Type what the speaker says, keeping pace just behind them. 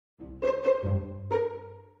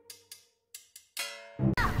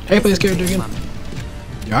Hey, play this character again.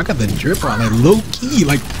 Yo, I got the drip on, like low key,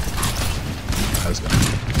 like. Let's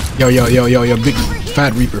go. Yo, big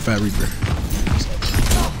fat reaper.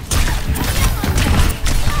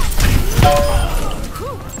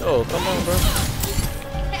 Oh, come on, bro.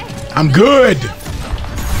 I'm good.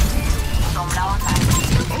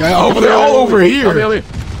 Yeah, over there, all over here. Help me.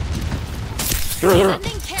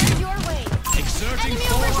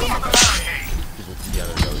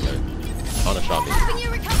 On a shot me.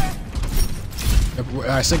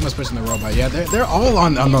 Sigma's pushing the robot. Yeah, they're all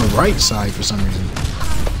on the right side for some reason.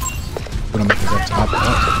 Put them up top.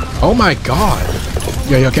 Oh my god.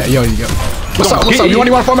 Yo, you go. What's up? You want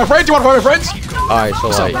to find my friends? Alright, so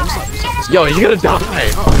like, yo, you're gonna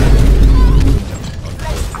die.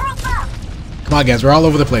 Come on, guys, we're all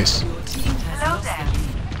over the place.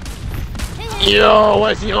 Yo,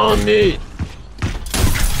 what's he on me?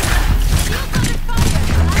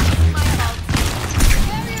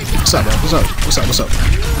 What's up, bro? What's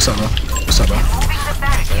up, bro?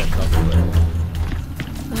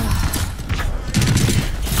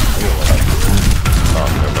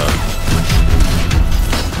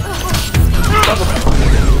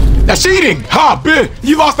 That's cheating! Ha! Bitch!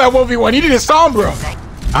 You lost that 1v1. He did his song, bro.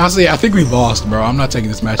 Honestly, I think we lost, bro. I'm not taking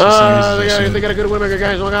this match as serious. They got a good winner,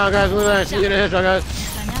 guys. Look out, guys. Look at that. See you in a headshot, guys.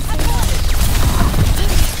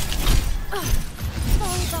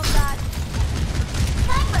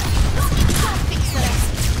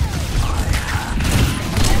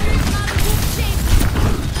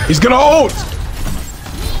 He's gonna ult!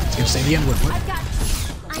 He's gonna say the N-word. What?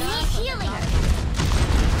 I need healing.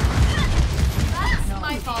 That's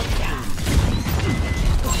my fault.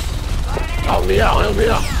 Help me out.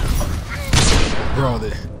 Bro,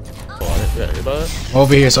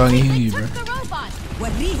 over here, so I can heal you, bro.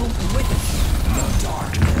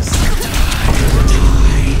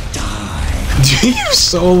 You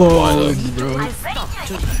solo, bro. I'm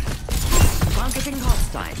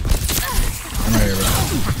right here, bro.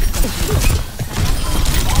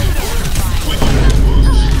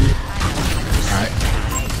 Alright.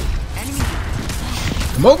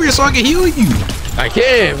 Come over here so I can heal you. I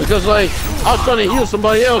can't, because like, I was trying to heal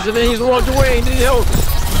somebody else and then he's walked away and didn't help.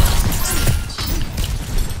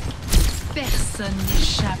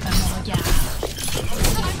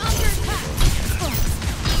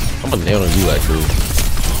 I'm gonna nail on you, actually.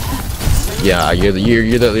 Yeah, you're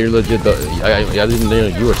legit. I didn't nail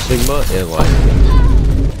you or Sigma and like.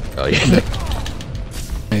 Oh yeah.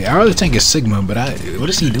 Hey, our other tank is Sigma, but what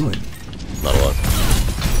is he doing? Not a lot.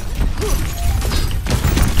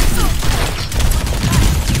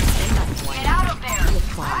 Get out of there.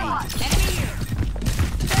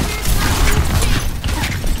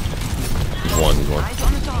 One.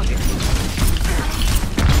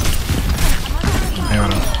 Hey,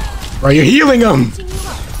 hold on. Bro, you're healing him.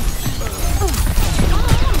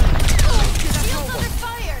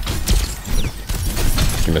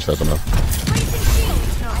 You missed that somehow.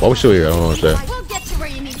 Why are we still here? I don't know what to say.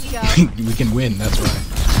 We can win, that's right.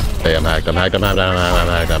 Hey, I'm hacked. Alright, well,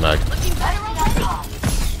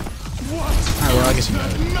 I guess you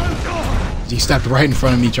got it. He stepped right in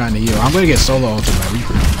front of me trying to heal. I'm gonna get solo ulted by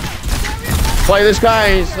Reaper. Play this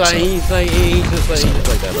guy. He's just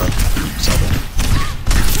like that, bro.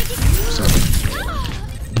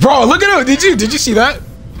 Bro, look at him! Did you see that?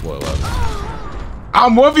 What?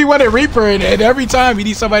 I'm 1v1 at Reaper, and every time he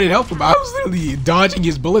needs somebody to help him, I was literally dodging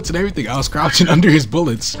his bullets and everything. I was crouching under his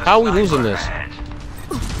bullets. How are we losing this?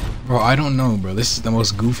 Bro, I don't know, bro. This is the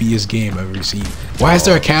most goofiest game I've ever seen. Why is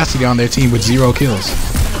there a Cassidy on their team with 0 kills?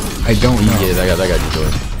 I don't know. Yeah, that guy just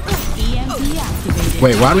doing.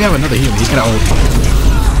 Wait, why do we have another healer? He's gonna ult.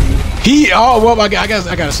 Oh, well, I guess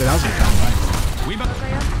I gotta say, that was a good fight.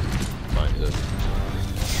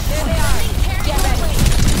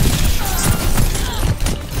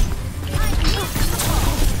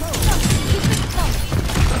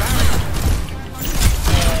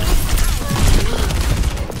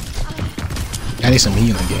 I need some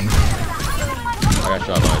healing, gang. I got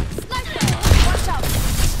shot line.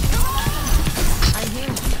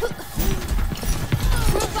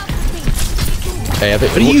 Hey,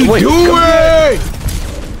 what are you doing?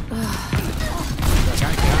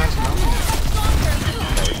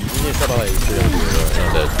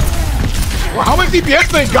 Well, how many DPS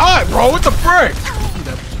they got, bro? What the frick?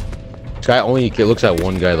 This guy only looks at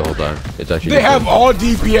one guy the whole time. It's actually. They have all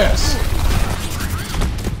DPS.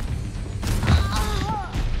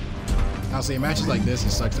 I'll say matches like this, it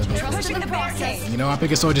sucks that you know, I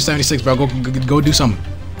pick a Soldier 76, bro. Go do something.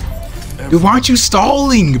 Dude, why aren't you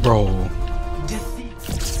stalling, bro?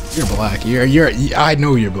 You're black. I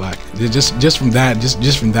know you're black. Just from that,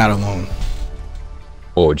 just from that alone.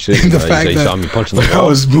 Oh, shit. The You fact say you that saw me punching the when I wall?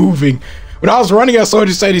 was moving, when I was running at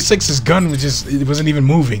Soldier 86, his gun was just, it wasn't even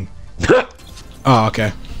moving. Oh,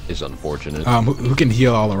 okay. It's unfortunate. Who can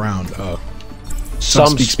heal all around?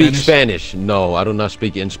 Some speak Spanish. No, I do not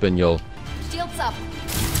speak in Espanol. Shields up.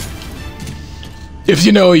 If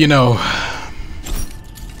you know, you know.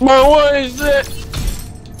 Bro, what is that?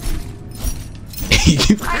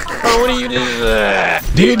 Bro, what are you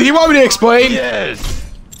doing? Do you want me to explain? Yes.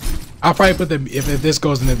 I'll probably put the if this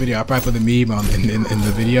goes in the video, I'll probably put the meme on in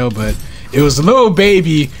the video. But it was a little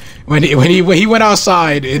baby when he went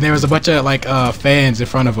outside and there was a bunch of like fans in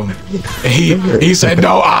front of him. And he said,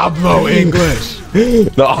 "No hablo English."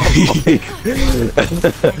 No.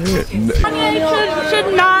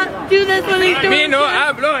 should not do this when he's doing. no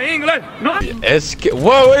hablo English. No.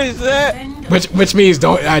 What is that? Which means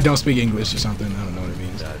I don't speak English or something. I don't know what it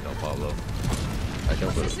means. No, Pablo. I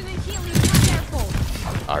can't put it.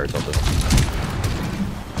 I heard something.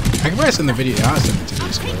 I can probably send the video. I'll send it to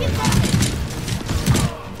you.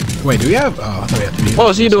 Wait, do we have? Oh, I thought we had 3. What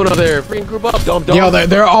was he doing up there? Freaking group up, dumb. Yo,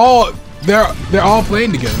 they're all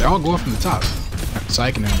playing together. They're all going from the top.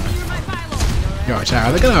 Psyching them. Yo, chat,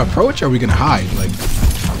 are they gonna approach or are we gonna hide? Like,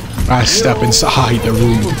 I step inside the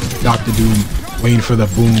room, Dr. Doom, waiting for the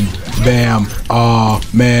boom, bam. Oh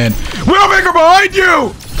man, Willmaker behind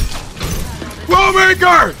you!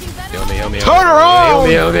 Willmaker! Help me. Turn around!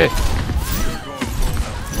 Help me.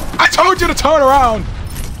 I told you to turn around!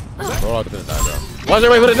 We're all gonna die, bro. Why is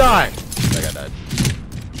everybody gonna die? That guy died.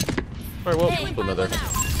 Alright, well, let's put another.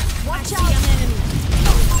 Watch out.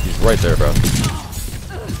 He's right there, bro.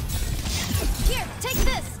 Here, take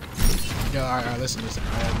this. Yo, alright, listen.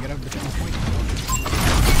 Get up the point.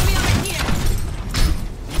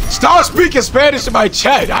 Stop speaking Spanish in my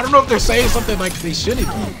chat. I don't know if they're saying something like they shouldn't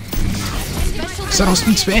be. So I don't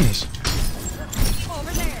speak Spanish.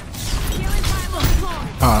 Over there.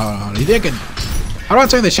 You think how do I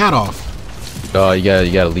turn the chat off? Oh, you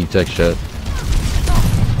gotta leave text chat.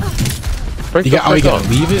 You gotta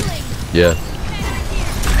leave it? Yeah.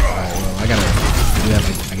 Alright, well, I gotta do that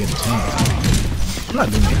like I get a chance. I'm not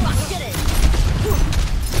doing it.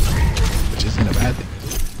 Which isn't a bad thing.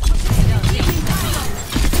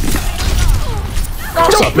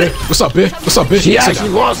 What's up, bitch? What's up, bitch? What's up, bitch? He actually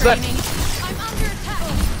lost that.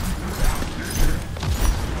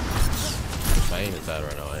 My aim is bad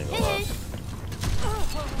right now. I ain't gonna lie.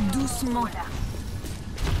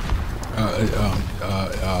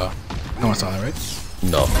 No one saw that, right?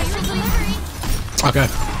 No. Okay,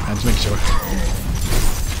 I'm just making sure.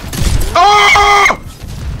 Oh!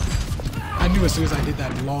 I knew as soon as I did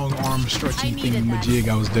that long arm stretching thing in the jig,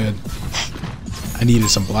 I was dead. I needed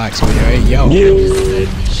some black, so hey, yo.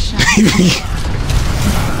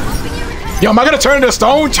 Yo, am I gonna turn into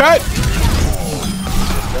stone, chat?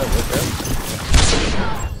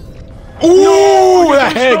 Ooh, the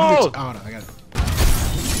head! Oh, no, I got it.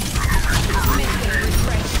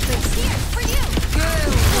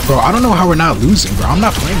 Bro, I don't know how we're not losing, bro. I'm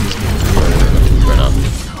not playing this game.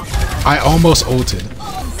 I almost ulted.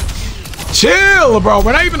 Chill, bro.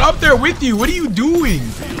 We're not even up there with you. What are you doing?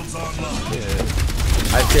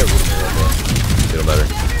 I feel feel better.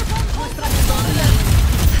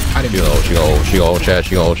 I didn't She gonna hold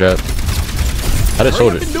chat. I just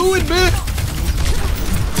told What it. you doing, man?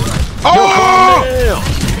 Oh!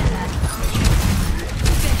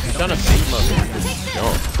 He's trying to beat my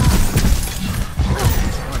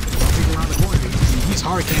He's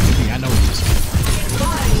hard camping me. I know he is.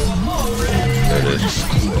 There it is.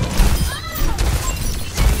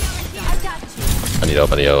 I need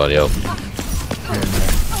help.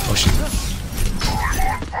 Oh shit.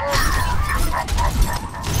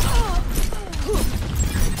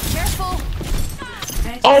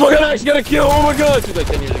 Oh my god, I actually got a kill. Oh my god. It took like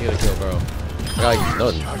 10 years to get a kill, bro. I got like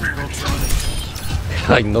nothing.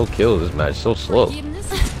 Like no kills this match. So slow.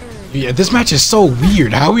 Yeah, this match is so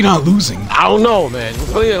weird. How are we not losing? I don't know, man.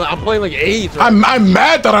 I'm playing like 8. Right? I'm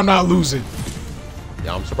mad that I'm not losing.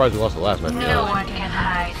 Yeah, I'm surprised we lost the last match. No one can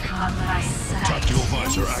hide from my sight. Tactical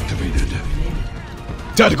visor activated.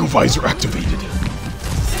 Tactical visor activated.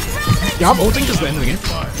 Yeah, I'm ulting just the end of the game.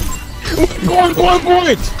 Go on,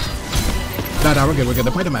 point! No, we're good.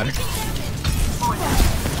 The point don't matter.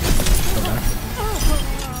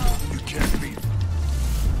 You can't beat.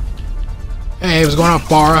 Hey, what's going on,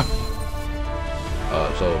 Farah?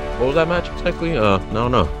 So what was that match exactly? No.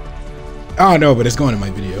 Oh no, but it's going in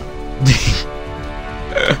my video.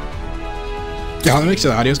 Yeah, let me make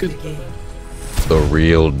sure the audio's good. The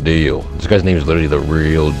real deal. This guy's name is literally the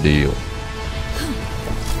real deal.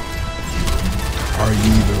 Are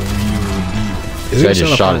you the real deal? This guy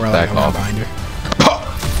just shot his back off. Behind her?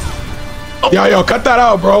 Yo, cut that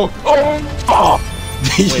out, bro. Oh.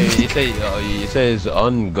 Wait, it says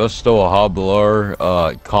Ungusto Hablar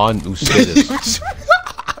Con Ustedes.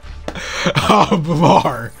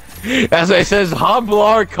 Hablar. That's what it says.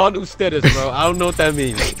 Hablar Con Ustedes, bro. I don't know what that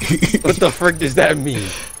means. What the frick does that mean?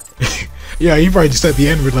 Yeah, he probably just said the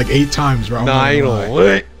N word like 8 times, bro. Nah, I ain't know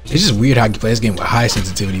what. It's just weird how you play this game with high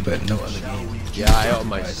sensitivity, but no other game. Yeah, I up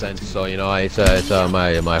my sense, so you know, it's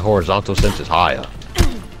my horizontal sense is higher.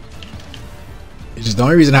 It's just the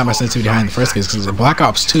only reason I have my sensitivity high in the first place because in Black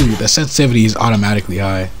Ops 2, the sensitivity is automatically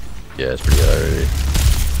high. Yeah, it's pretty high already.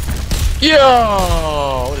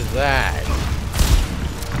 Yo, what is that?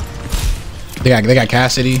 They got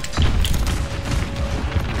Cassidy.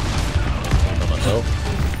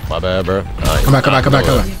 My bad, bro. Come back.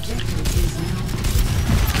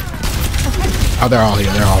 Oh, they're all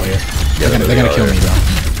here. Yeah, they're gonna kill me, bro.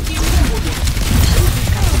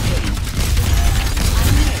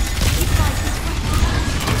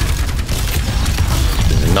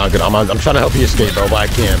 This is not good. I'm trying to help you escape, bro, but I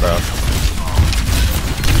can't, bro.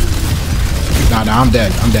 Nah, I'm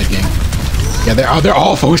dead. I'm dead, gang. Yeah, they're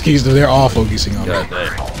all focusing. They're all focusing on me. God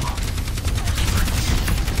dang.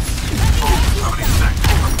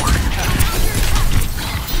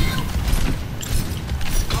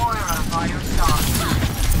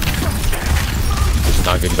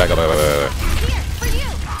 Not good. Back up.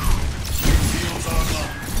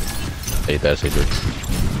 Hate that secret.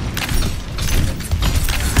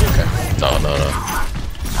 Okay. No.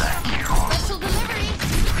 Special delivery.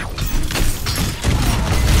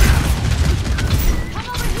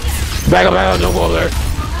 Back up. Don't go over there.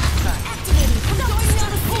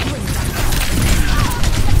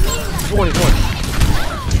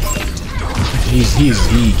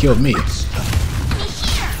 He killed me.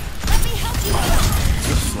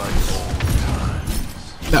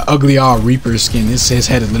 That ugly old Reaper skin. His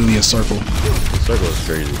head is literally a circle. The circle is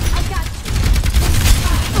crazy.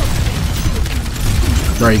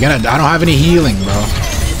 Bro, you gotta. I don't have any healing, bro.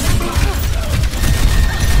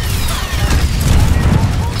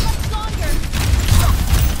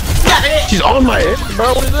 She's on my head,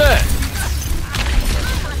 bro. What is that?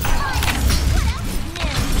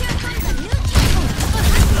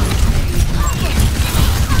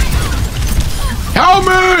 Help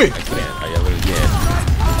me! I literally can't.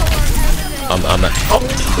 I'm not. Oh,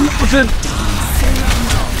 what's it?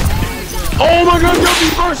 Oh my god, LB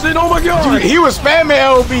person! Oh my god! Dude, he was spamming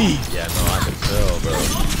LB. Yeah, no, I can tell, bro.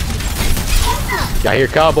 Got here,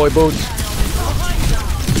 cowboy boots.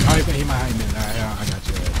 Oh, he might hide me. I got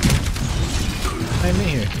you. I'm in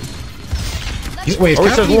here. Wait,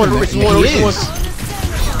 Which one?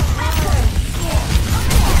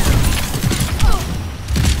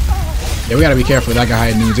 Yeah, we gotta be careful. That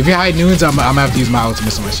guy hide noons. If you hide noons, I'm gonna have to use my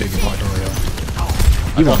ultimate on my shaky part. Don't worry.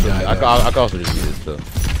 He won't die. I can also just use it too.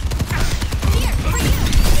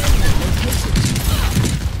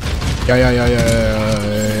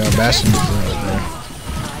 Yeah. Bastion.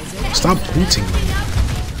 Stop booting me.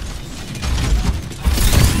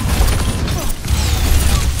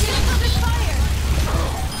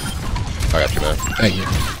 I got you, man. Thank you.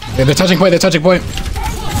 Yeah, they're touching point.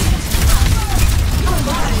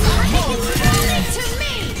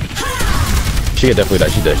 She could definitely die.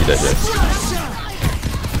 She dead.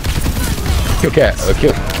 Kill cat.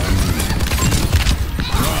 Kill.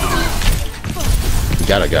 We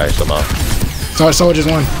got a guy somehow. Soldiers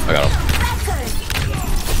won. I got him.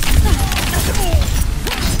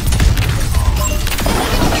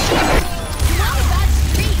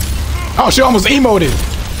 Oh, she almost emoted.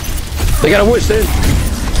 They got a witch then.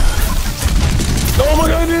 Oh my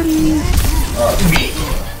god, dude.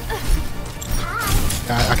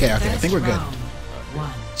 Okay. I think we're good.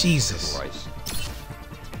 Jesus.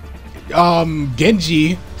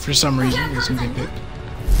 Genji, for some reason, is who they picked.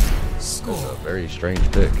 A very strange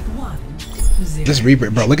pick. This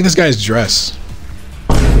Reaper, bro, look at this guy's dress.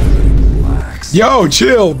 Yo,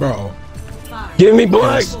 chill, bro. Give me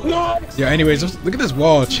black. No. Yeah, anyways, look at this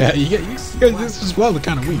wall, chat. This wall look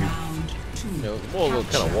kind of weird. The wall look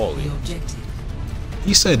kind of wally.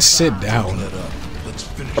 He said sit down.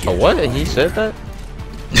 What? He said that?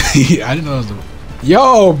 I didn't know that was the...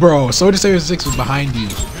 Yo, bro, Soldier 76 was behind you.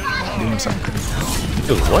 Doing something crazy.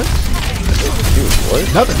 Dude, what? Dude, what?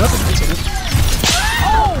 Nothing.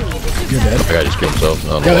 You're dead. That guy just killed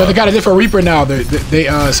himself. Yeah, they got a different Reaper now. They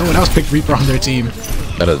someone else picked Reaper on their team.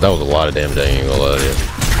 That was a lot of damage. I ain't gonna lie to you.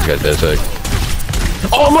 You got dead sick.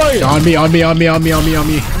 Oh my! On me.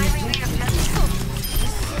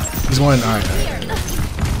 He's one. All right.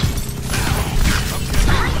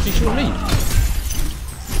 He's shooting me.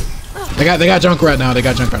 They got Junkrat now.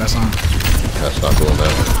 That's on. That's not cool,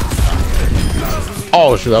 man.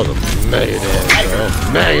 Oh shoot, that was a mega damage,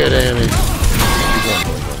 bro. Mega damage.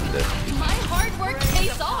 My hard work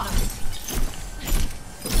pays off.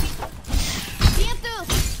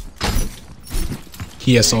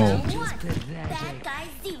 He has soul. That guy's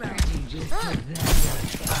zero.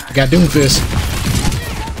 I got Doomfist.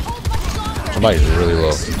 Somebody's really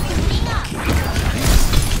low.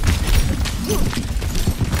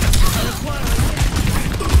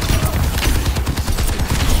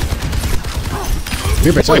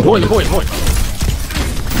 Point.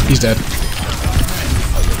 He's dead.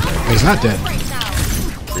 He's not dead.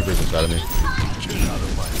 Reaper's inside of me.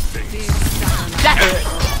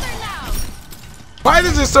 Why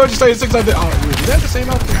does this soldier say 600? Oh, is that the same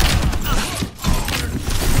outfit?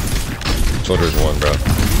 Soldier's one, bro.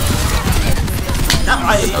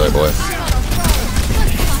 Other boy.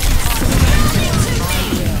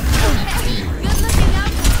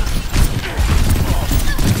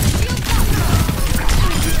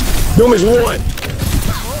 Doom is one.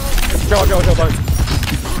 Go, bud.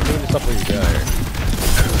 Doing the stuff where you get out here.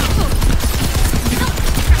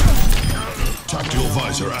 Tactical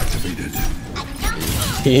visor activated.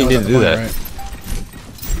 He didn't do that. Right.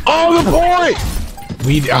 Oh, the point!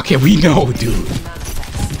 We know, dude.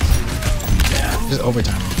 Just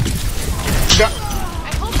overtime. I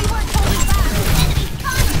hope you weren't holding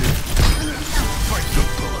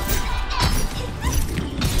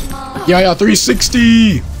back. Yeah,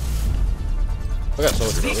 360. I got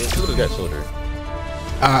soldier, bro. Look at that soldier.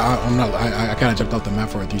 I'm not. I kind of jumped off the map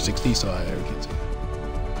for a 360, so I can't see.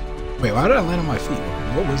 Wait, why did I land on my feet?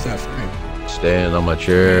 What was that frame? Stand on my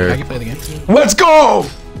chair. I can play the game. Let's go!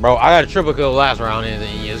 Bro, I got a triple kill last round, and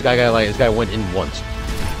this guy went in once.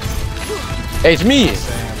 Hey, it's me.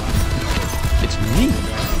 It's me.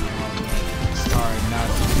 Sorry, not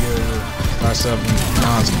you.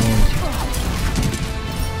 Spoon.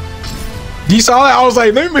 You saw that? I was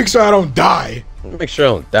like, let me make sure I don't die. Make sure I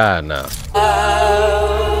don't die now.